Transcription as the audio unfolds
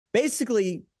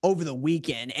basically over the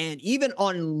weekend and even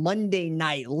on Monday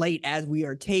night late as we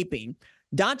are taping,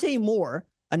 Dante Moore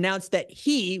announced that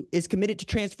he is committed to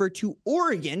transfer to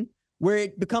Oregon, where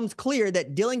it becomes clear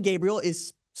that Dillon Gabriel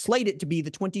is slated to be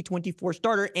the 2024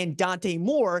 starter and Dante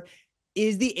Moore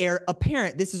is the heir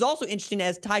apparent. This is also interesting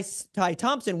as Ty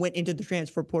Thompson went into the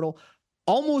transfer portal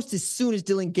almost as soon as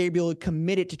Dillon Gabriel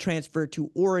committed to transfer to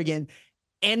Oregon.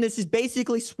 And this is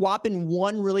basically swapping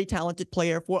one really talented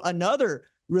player for another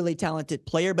really talented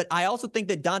player. But I also think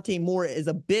that Dante Moore is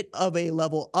a bit of a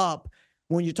level up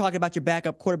when you're talking about your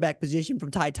backup quarterback position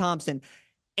from Ty Thompson.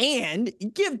 And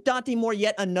give Dante Moore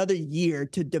yet another year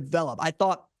to develop. I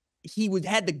thought he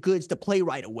had the goods to play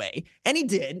right away, and he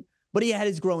did, but he had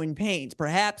his growing pains.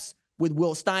 Perhaps with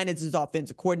Will Stein as his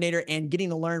offensive coordinator and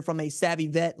getting to learn from a savvy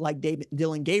vet like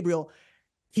Dillon Gabriel,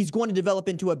 he's going to develop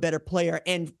into a better player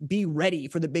and be ready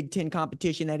for the Big Ten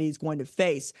competition that he's going to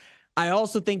face. I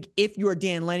also think if you're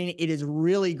Dan Lanning, it is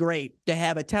really great to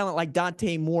have a talent like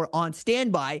Dante Moore on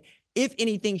standby if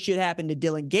anything should happen to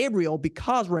Dillon Gabriel,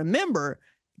 because remember,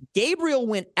 Gabriel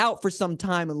went out for some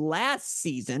time last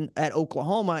season at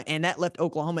Oklahoma, and that left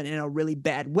Oklahoma in a really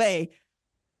bad way,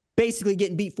 basically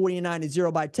getting beat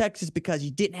 49-0 by Texas because you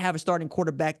didn't have a starting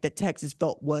quarterback that Texas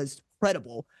felt was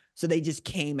credible, so they just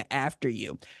came after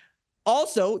you.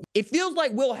 Also, it feels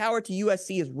like Will Howard to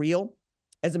USC is real.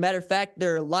 As a matter of fact,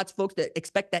 there are lots of folks that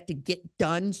expect that to get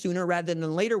done sooner rather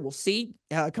than later. We'll see.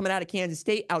 Coming out of Kansas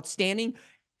State, outstanding.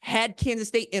 Had Kansas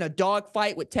State in a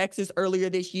dogfight with Texas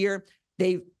earlier this year.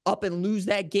 They up and lose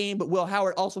that game, but Will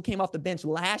Howard also came off the bench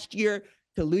last year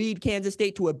to lead Kansas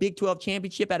State to a Big 12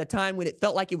 championship at a time when it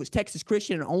felt like it was Texas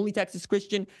Christian and only Texas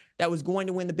Christian that was going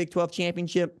to win the Big 12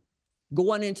 championship.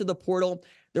 Going into the portal,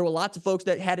 there were lots of folks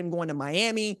that had him going to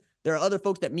Miami. There are other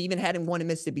folks that even had him going to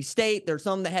Mississippi State. There are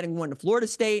some that had him going to Florida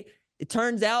State. It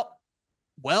turns out,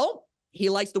 well, he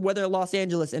likes the weather in Los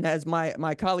Angeles. And as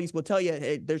my colleagues will tell you,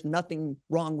 hey, there's nothing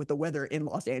wrong with the weather in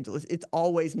Los Angeles. It's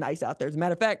always nice out there. As a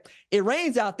matter of fact, it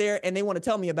rains out there and they want to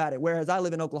tell me about it. Whereas I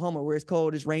live in Oklahoma where it's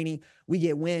cold, it's rainy, we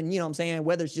get wind, you know what I'm saying?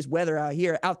 Weather's just weather out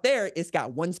here. Out there, it's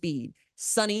got one speed,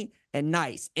 sunny and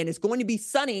nice. And it's going to be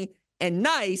sunny and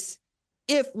nice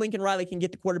if Lincoln Riley can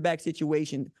get the quarterback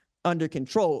situation under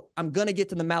control. I'm going to get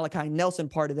to the Malachi Nelson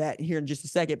part of that here in just a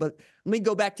second, but let me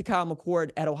go back to Kyle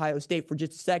McCord at Ohio State for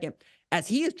just a second, as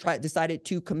he has decided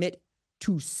to commit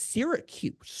to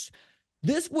Syracuse.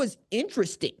 This was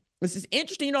interesting. This is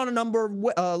interesting on a number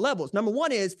of levels. Number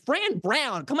one is Fran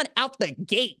Brown coming out the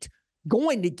gate,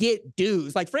 going to get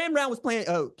dues. Like Fran Brown was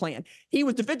playing. He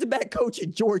was defensive back coach at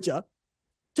Georgia,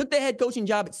 took the head coaching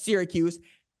job at Syracuse,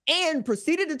 and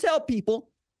proceeded to tell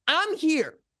people, I'm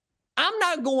here. I'm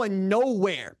not going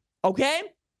nowhere, okay?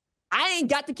 I ain't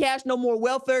got to cash no more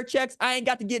welfare checks. I ain't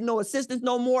got to get no assistance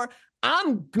no more.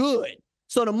 I'm good.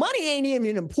 So the money ain't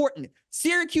even important.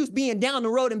 Syracuse being down the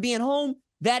road and being home,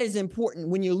 that is important.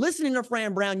 When you're listening to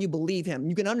Fran Brown, you believe him.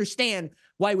 You can understand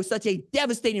why he was such a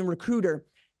devastating recruiter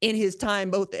in his time,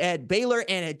 both at Baylor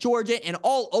and at Georgia and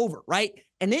all over, right?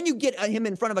 And then you get him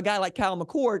in front of a guy like Kyle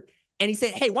McCord, and he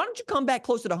said, hey, why don't you come back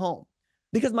closer to home?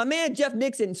 Because my man, Jeff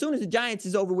Nixon, as soon as the Giants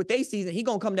is over with their season, he's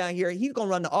going to come down here. He's going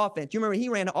to run the offense. You remember he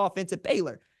ran the offense at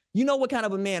Baylor. You know what kind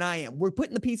of a man I am. We're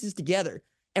putting the pieces together.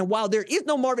 And while there is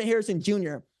no Marvin Harrison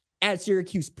Jr. at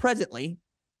Syracuse presently,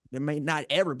 there may not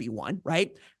ever be one,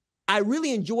 right? I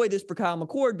really enjoy this for Kyle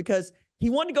McCord because he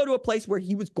wanted to go to a place where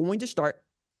he was going to start,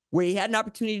 where he had an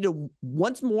opportunity to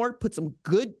once more put some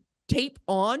good tape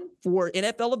on for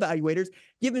NFL evaluators,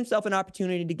 give himself an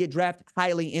opportunity to get drafted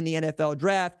highly in the NFL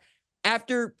draft,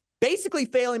 after basically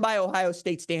failing by Ohio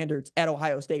State standards at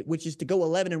Ohio State, which is to go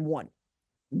 11-1.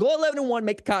 Go 11-1,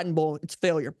 make the Cotton Bowl. It's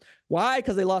failure. Why?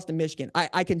 Because they lost to Michigan.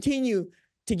 I continue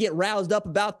to get roused up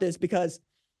about this because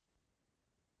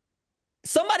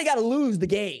somebody got to lose the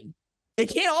game. It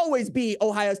can't always be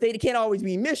Ohio State. It can't always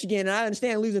be Michigan. And I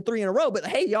understand losing 3 in a row, but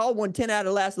hey, y'all won 10 out of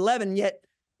the last 11, yet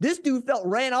this dude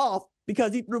ran off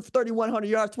because he threw for 3,100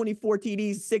 yards, 24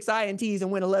 TDs, 6 INTs, and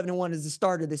went 11-1 as the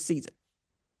starter this season.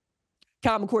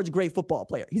 Kyle McCord's a great football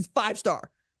player. He's a 5-star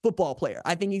football player.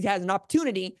 I think he has an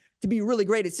opportunity to be really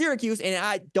great at Syracuse, and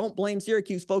I don't blame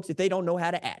Syracuse folks if they don't know how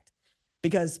to act,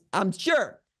 because I'm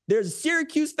sure there's a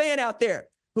Syracuse fan out there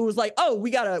who was like, oh,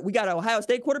 we got an Ohio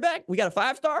State quarterback. We got a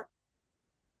 5-star.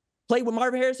 Played with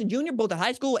Marvin Harrison Jr., both in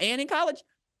high school and in college.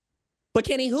 But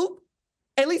can he hoop?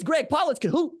 At least Greg Pollitz can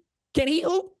hoop. Can he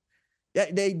hoop? They're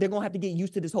going to have to get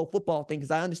used to this whole football thing, because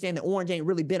I understand that Orange ain't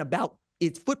really been about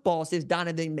its football since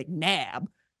Donovan McNabb.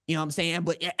 You know what I'm saying?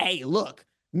 But hey, look,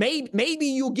 maybe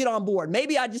you'll get on board.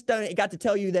 Maybe I just got to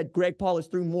tell you that Greg Pollitz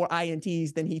threw more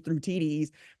INTs than he threw TDs.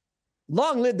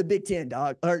 long live the Big Ten,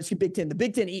 dog. Or excuse me, Big Ten, the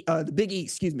Big Ten, the Big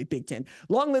East, excuse me, Big Ten.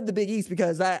 Long live the Big East,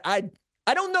 because I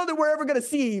don't know that we're ever going to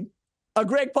see a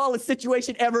Greg Paulus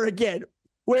situation ever again,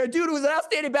 where a dude who's an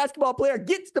outstanding basketball player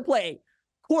gets to play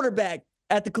quarterback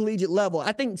at the collegiate level.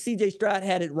 I think CJ Stroud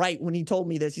had it right when he told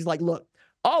me this. He's like, look,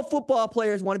 all football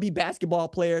players want to be basketball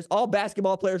players. All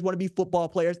basketball players want to be football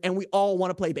players, and we all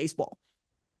want to play baseball.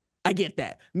 I get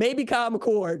that. Maybe Kyle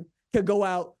McCord could go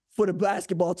out for the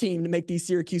basketball team to make these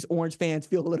Syracuse Orange fans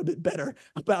feel a little bit better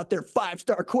about their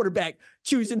 5-star quarterback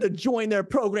choosing to join their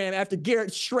program after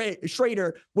Garrett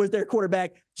Schrader was their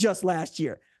quarterback just last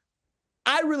year.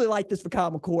 I really like this for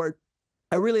Kyle McCord.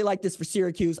 I really like this for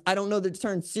Syracuse. I don't know that it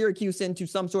turns Syracuse into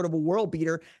some sort of a world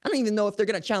beater. I don't even know if they're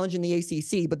going to challenge in the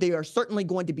ACC, but they are certainly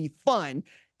going to be fun.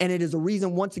 And it is a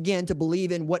reason, once again, to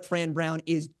believe in what Fran Brown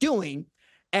is doing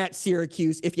at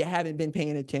Syracuse if you haven't been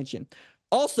paying attention.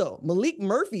 Also, Maalik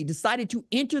Murphy decided to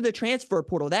enter the transfer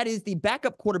portal. That is the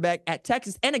backup quarterback at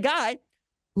Texas, and a guy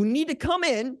who needed to come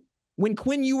in when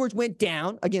Quinn Ewers went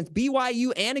down against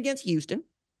BYU and against Houston,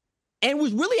 and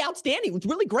was really outstanding. Was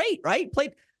really great, right?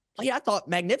 Played, I thought,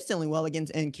 magnificently well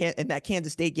against in that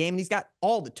Kansas State game, and he's got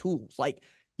all the tools. Like,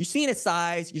 you're seeing his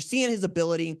size, you're seeing his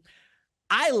ability.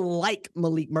 I like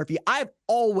Maalik Murphy. I've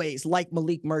always liked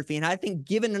Maalik Murphy, and I think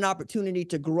given an opportunity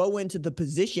to grow into the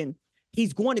position,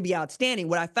 he's going to be outstanding.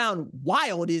 What I found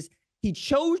wild is he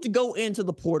chose to go into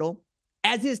the portal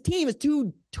as his team is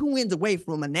two wins away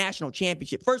from a national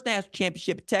championship. First national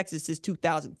championship at Texas since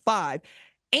 2005.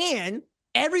 And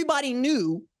everybody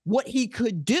knew what he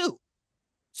could do.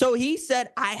 So he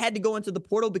said, I had to go into the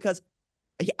portal because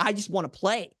I just want to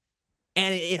play.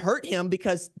 And it hurt him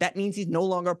because that means he's no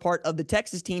longer a part of the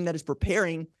Texas team that is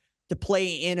preparing to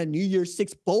play in a New Year's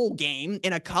Six bowl game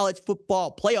in a college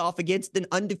football playoff against an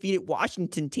undefeated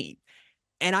Washington team.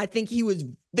 And I think he was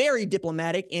very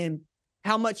diplomatic in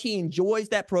how much he enjoys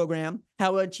that program,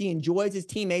 how much he enjoys his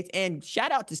teammates. And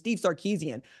shout out to Steve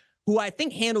Sarkisian, who I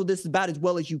think handled this about as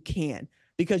well as you can,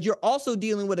 because you're also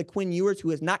dealing with a Quinn Ewers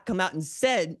who has not come out and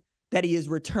said that he is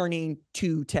returning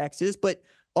to Texas, but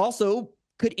also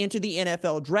could enter the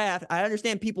NFL draft. I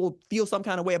understand people feel some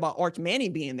kind of way about Arch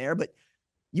Manning being there, but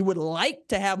you would like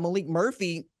to have Maalik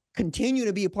Murphy continue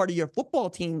to be a part of your football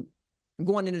team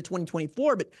going into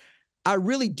 2024. But I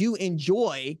really do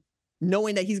enjoy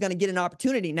knowing that he's going to get an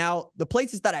opportunity. Now, the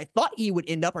places that I thought he would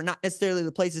end up are not necessarily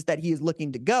the places that he is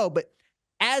looking to go. But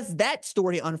as that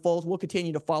story unfolds, we'll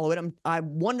continue to follow it. I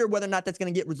wonder whether or not that's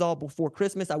going to get resolved before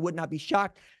Christmas. I would not be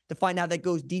shocked to find out that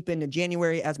goes deep into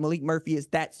January, as Maalik Murphy is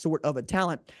that sort of a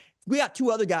talent. We got two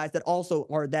other guys that also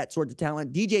are that sort of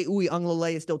talent. DJ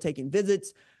Uiagalelei is still taking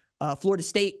visits. Florida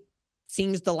State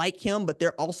seems to like him, but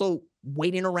they're also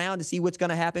waiting around to see what's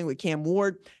going to happen with Cam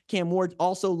Ward. Cam Ward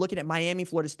also looking at Miami,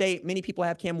 Florida State. Many people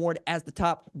have Cam Ward as the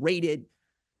top-rated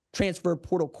transfer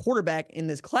portal quarterback in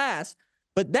this class,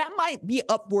 but that might be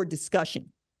up for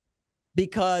discussion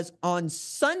because on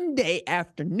Sunday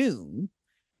afternoon,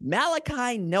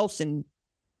 Malachi Nelson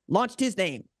launched his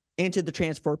name into the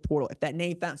transfer portal. If that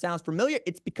name sounds familiar,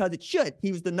 it's because it should.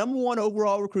 He was the #1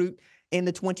 overall recruit in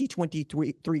the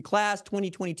 2023 class,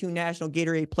 2022 National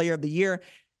Gatorade Player of the Year.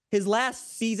 His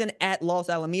last season at Los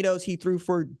Alamitos, he threw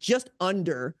for just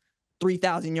under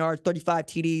 3,000 yards, 35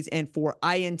 TDs, and 4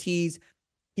 INTs.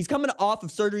 He's coming off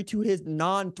of surgery to his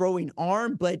non-throwing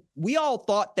arm, but we all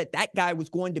thought that that guy was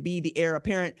going to be the heir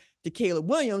apparent to Caleb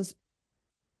Williams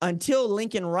until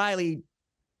Lincoln Riley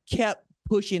kept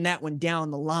pushing that one down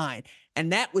the line.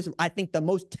 And that was, I think, the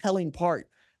most telling part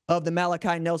of the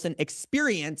Malachi Nelson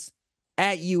experience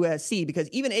at USC, because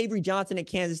even Avery Johnson at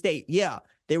Kansas State, yeah,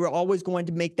 they were always going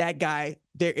to make that guy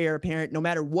their heir apparent, no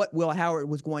matter what Will Howard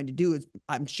was going to do.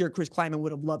 I'm sure Chris Kleiman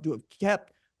would have loved to have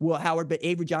kept Will Howard, but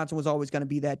Avery Johnson was always going to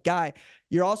be that guy.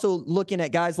 You're also looking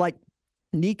at guys like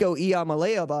Nico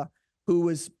Iamaleava, who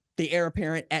was the heir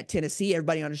apparent at Tennessee.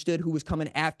 Everybody understood who was coming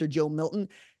after Joe Milton.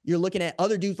 You're looking at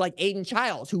other dudes like Aiden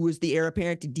Childs, who was the heir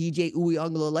apparent to DJ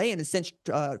Uiagalelei and essentially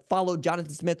followed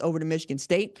Jonathan Smith over to Michigan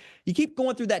State. You keep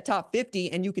going through that top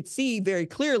 50, and you could see very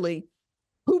clearly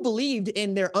who believed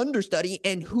in their understudy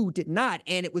and who did not.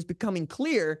 And it was becoming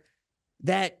clear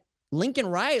that Lincoln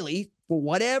Riley, for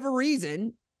whatever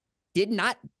reason, did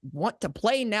not want to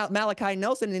play now Malachi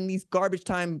Nelson in these garbage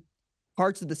time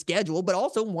parts of the schedule, but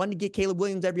also wanted to get Caleb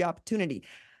Williams every opportunity.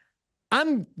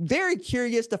 I'm very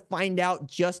curious to find out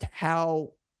just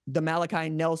how the Malachi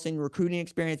Nelson recruiting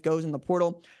experience goes in the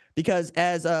portal, because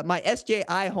as my SJI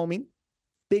homie,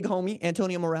 big homie,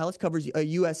 Antonio Morales, covers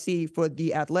USC for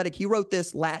The Athletic, he wrote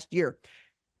this last year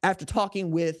after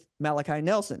talking with Malachi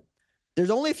Nelson. There's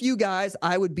only a few guys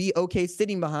I would be okay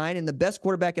sitting behind, and the best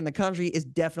quarterback in the country is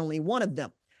definitely one of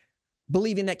them.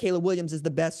 believing that Caleb Williams is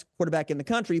the best quarterback in the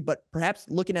country, but perhaps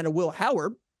looking at a Will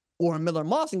Howard or a Miller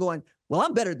Moss and going, well,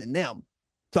 I'm better than them.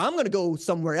 So I'm going to go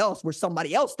somewhere else where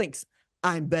somebody else thinks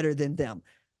I'm better than them.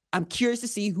 I'm curious to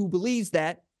see who believes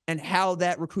that and how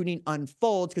that recruiting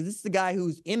unfolds, because this is the guy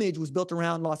whose image was built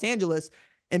around Los Angeles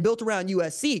and built around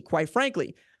USC, quite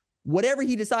frankly. Whatever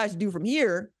he decides to do from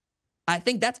here, I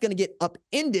think that's going to get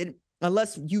upended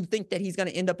unless you think that he's going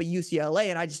to end up at UCLA.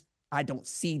 And I don't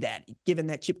see that, given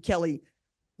that Chip Kelly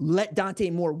let Dante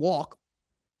Moore walk.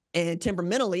 And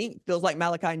temperamentally, feels like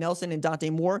Malachi Nelson and Dante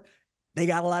Moore, they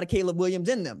got a lot of Caleb Williams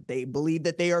in them. They believe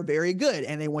that they are very good,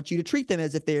 and they want you to treat them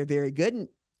as if they are very good and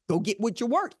go get what you're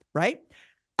worth, right?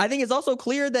 I think it's also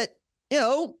clear that,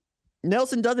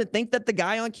 Nelson doesn't think that the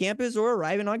guy on campus or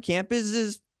arriving on campus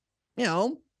is,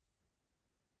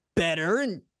 better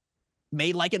and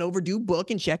made like an overdue book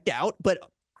and checked out. But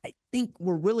I think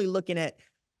we're really looking at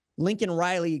Lincoln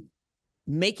Riley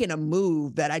making a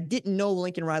move that I didn't know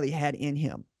Lincoln Riley had in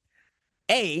him.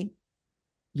 A,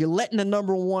 you're letting the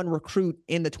number one recruit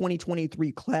in the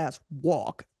 2023 class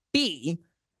walk. B,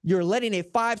 you're letting a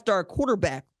 5-star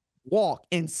quarterback walk.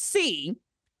 And C,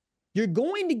 you're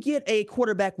going to get a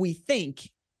quarterback, we think,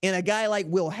 in a guy like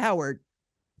Will Howard,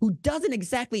 who doesn't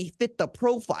exactly fit the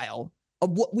profile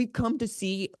of what we've come to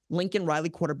see Lincoln Riley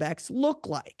quarterbacks look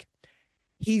like.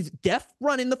 He's deft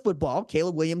running the football.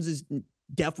 Caleb Williams is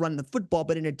deft running the football,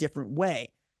 but in a different way.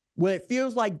 Where it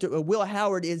feels like Will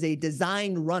Howard is a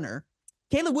designed runner,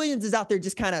 Caleb Williams is out there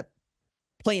just kind of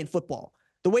playing football.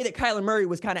 The way that Kyler Murray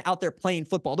was kind of out there playing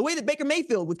football. The way that Baker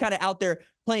Mayfield was kind of out there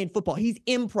playing football. He's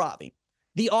improving.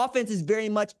 The offense is very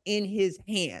much in his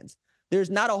hands. There's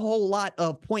not a whole lot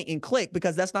of point and click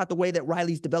because that's not the way that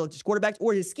Riley's developed his quarterbacks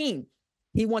or his scheme.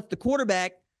 He wants the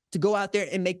quarterback to go out there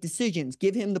and make decisions,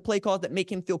 give him the play calls that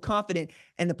make him feel confident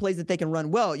and the plays that they can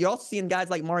run well. You're also seeing guys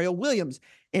like Mario Williams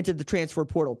enter the transfer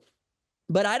portal.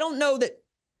 But I don't know that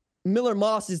Miller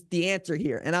Moss is the answer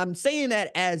here. And I'm saying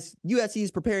that as USC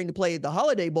is preparing to play the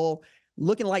Holiday Bowl,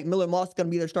 looking like Miller Moss is going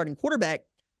to be their starting quarterback.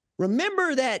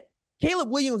 Remember that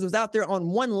Caleb Williams was out there on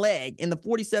one leg in the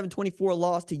 47-24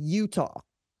 loss to Utah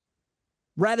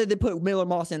rather than put Miller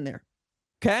Moss in there.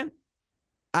 Okay?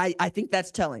 I think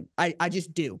that's telling. I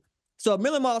just do. So if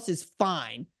Miller Moss is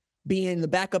fine being the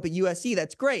backup at USC,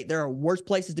 that's great. There are worse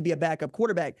places to be a backup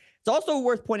quarterback. It's also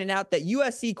worth pointing out that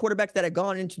USC quarterbacks that have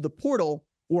gone into the portal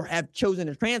or have chosen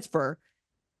to transfer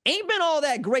ain't been all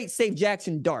that great, save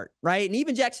Jackson Dart, right? And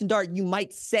even Jackson Dart, you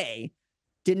might say,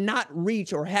 did not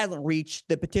reach or hasn't reached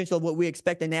the potential of what we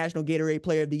expect a National Gatorade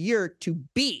Player of the Year to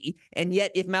be. And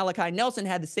yet, if Malachi Nelson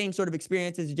had the same sort of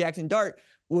experience as Jackson Dart,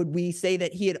 would we say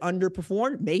that he had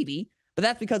underperformed? Maybe. But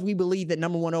that's because we believe that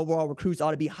number one overall recruits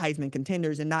ought to be Heisman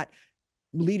contenders and not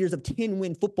leaders of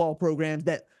 10-win football programs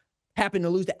that happen to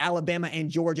lose to Alabama and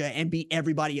Georgia and beat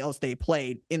everybody else they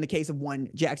played, in the case of one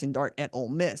Jackson Dart at Ole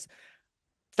Miss.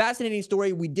 Fascinating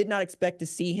story. We did not expect to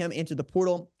see him enter the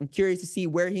portal. I'm curious to see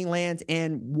where he lands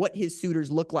and what his suitors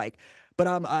look like. But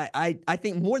I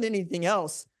think more than anything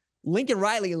else, Lincoln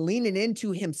Riley leaning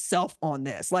into himself on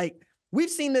this. Like, we've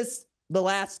seen this the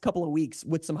last couple of weeks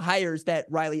with some hires that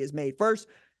Riley has made. First,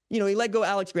 he let go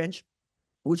Alex Grinch,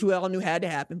 which we all knew had to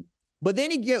happen. But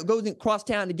then he goes across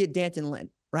town to get Danton Lynn,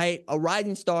 right? A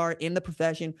rising star in the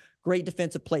profession, great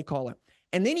defensive play caller.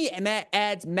 And then he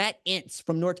adds Matt Entz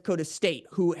from North Dakota State,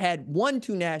 who had won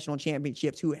 2 national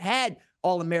championships, who had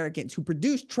All-Americans, who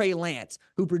produced Trey Lance,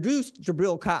 who produced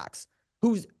Jabril Cox,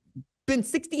 who's been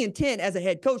 60-10 as a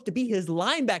head coach to be his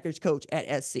linebackers coach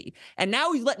at SC. And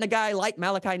now he's letting a guy like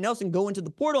Malachi Nelson go into the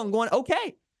portal and going,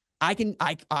 okay,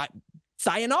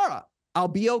 sayonara, I'll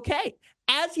be okay.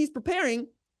 As he's preparing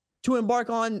to embark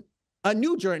on a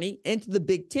new journey into the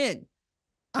Big Ten.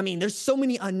 I mean, there's so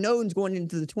many unknowns going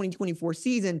into the 2024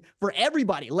 season for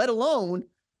everybody, let alone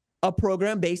a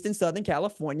program based in Southern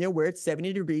California where it's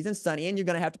 70 degrees and sunny, and you're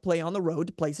going to have to play on the road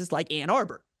to places like Ann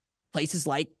Arbor, places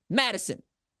like Madison,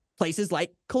 places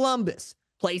like Columbus,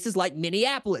 places like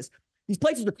Minneapolis. These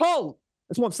places are cold.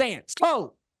 That's what I'm saying. It's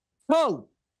cold. Cold.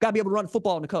 Got to be able to run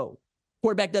football in the cold.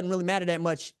 Quarterback doesn't really matter that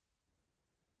much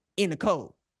in the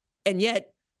cold. And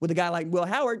yet, with a guy like Will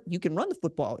Howard, you can run the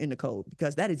football in the cold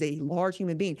because that is a large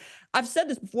human being. I've said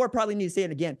this before, probably need to say it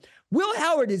again. Will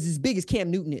Howard is as big as Cam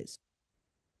Newton is.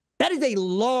 That is a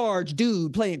large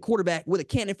dude playing quarterback with a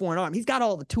cannon for an arm. He's got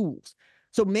all the tools.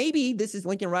 So maybe this is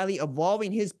Lincoln Riley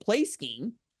evolving his play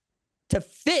scheme to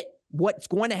fit what's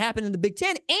going to happen in the Big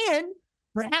Ten and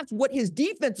perhaps what his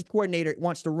defensive coordinator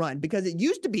wants to run, because it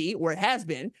used to be, or it has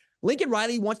been, Lincoln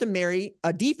Riley wants to marry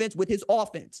a defense with his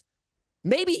offense.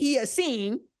 Maybe he has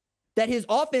seen that his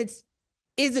offense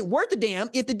isn't worth a damn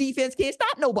if the defense can't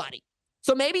stop nobody.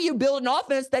 So maybe you build an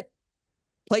offense that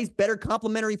plays better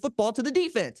complementary football to the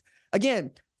defense.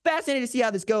 Again, fascinated to see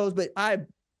how this goes, but I've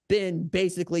been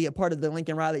basically a part of the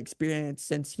Lincoln Riley experience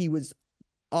since he was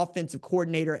offensive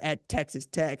coordinator at Texas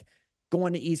Tech,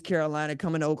 going to East Carolina,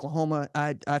 coming to Oklahoma.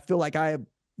 I feel like I have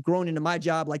grown into my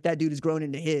job like that dude has grown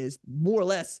into his, more or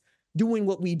less doing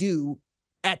what we do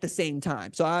at the same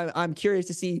time. So I'm curious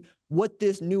to see what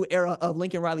this new era of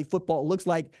Lincoln Riley football looks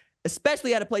like,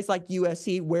 especially at a place like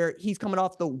USC, where he's coming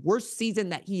off the worst season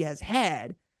that he has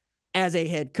had as a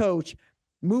head coach.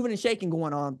 Moving and shaking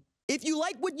going on. If you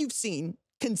like what you've seen,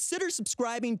 consider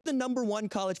subscribing to the #1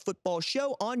 college football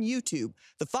show on YouTube,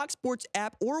 the Fox Sports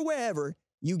app, or wherever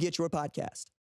you get your podcast.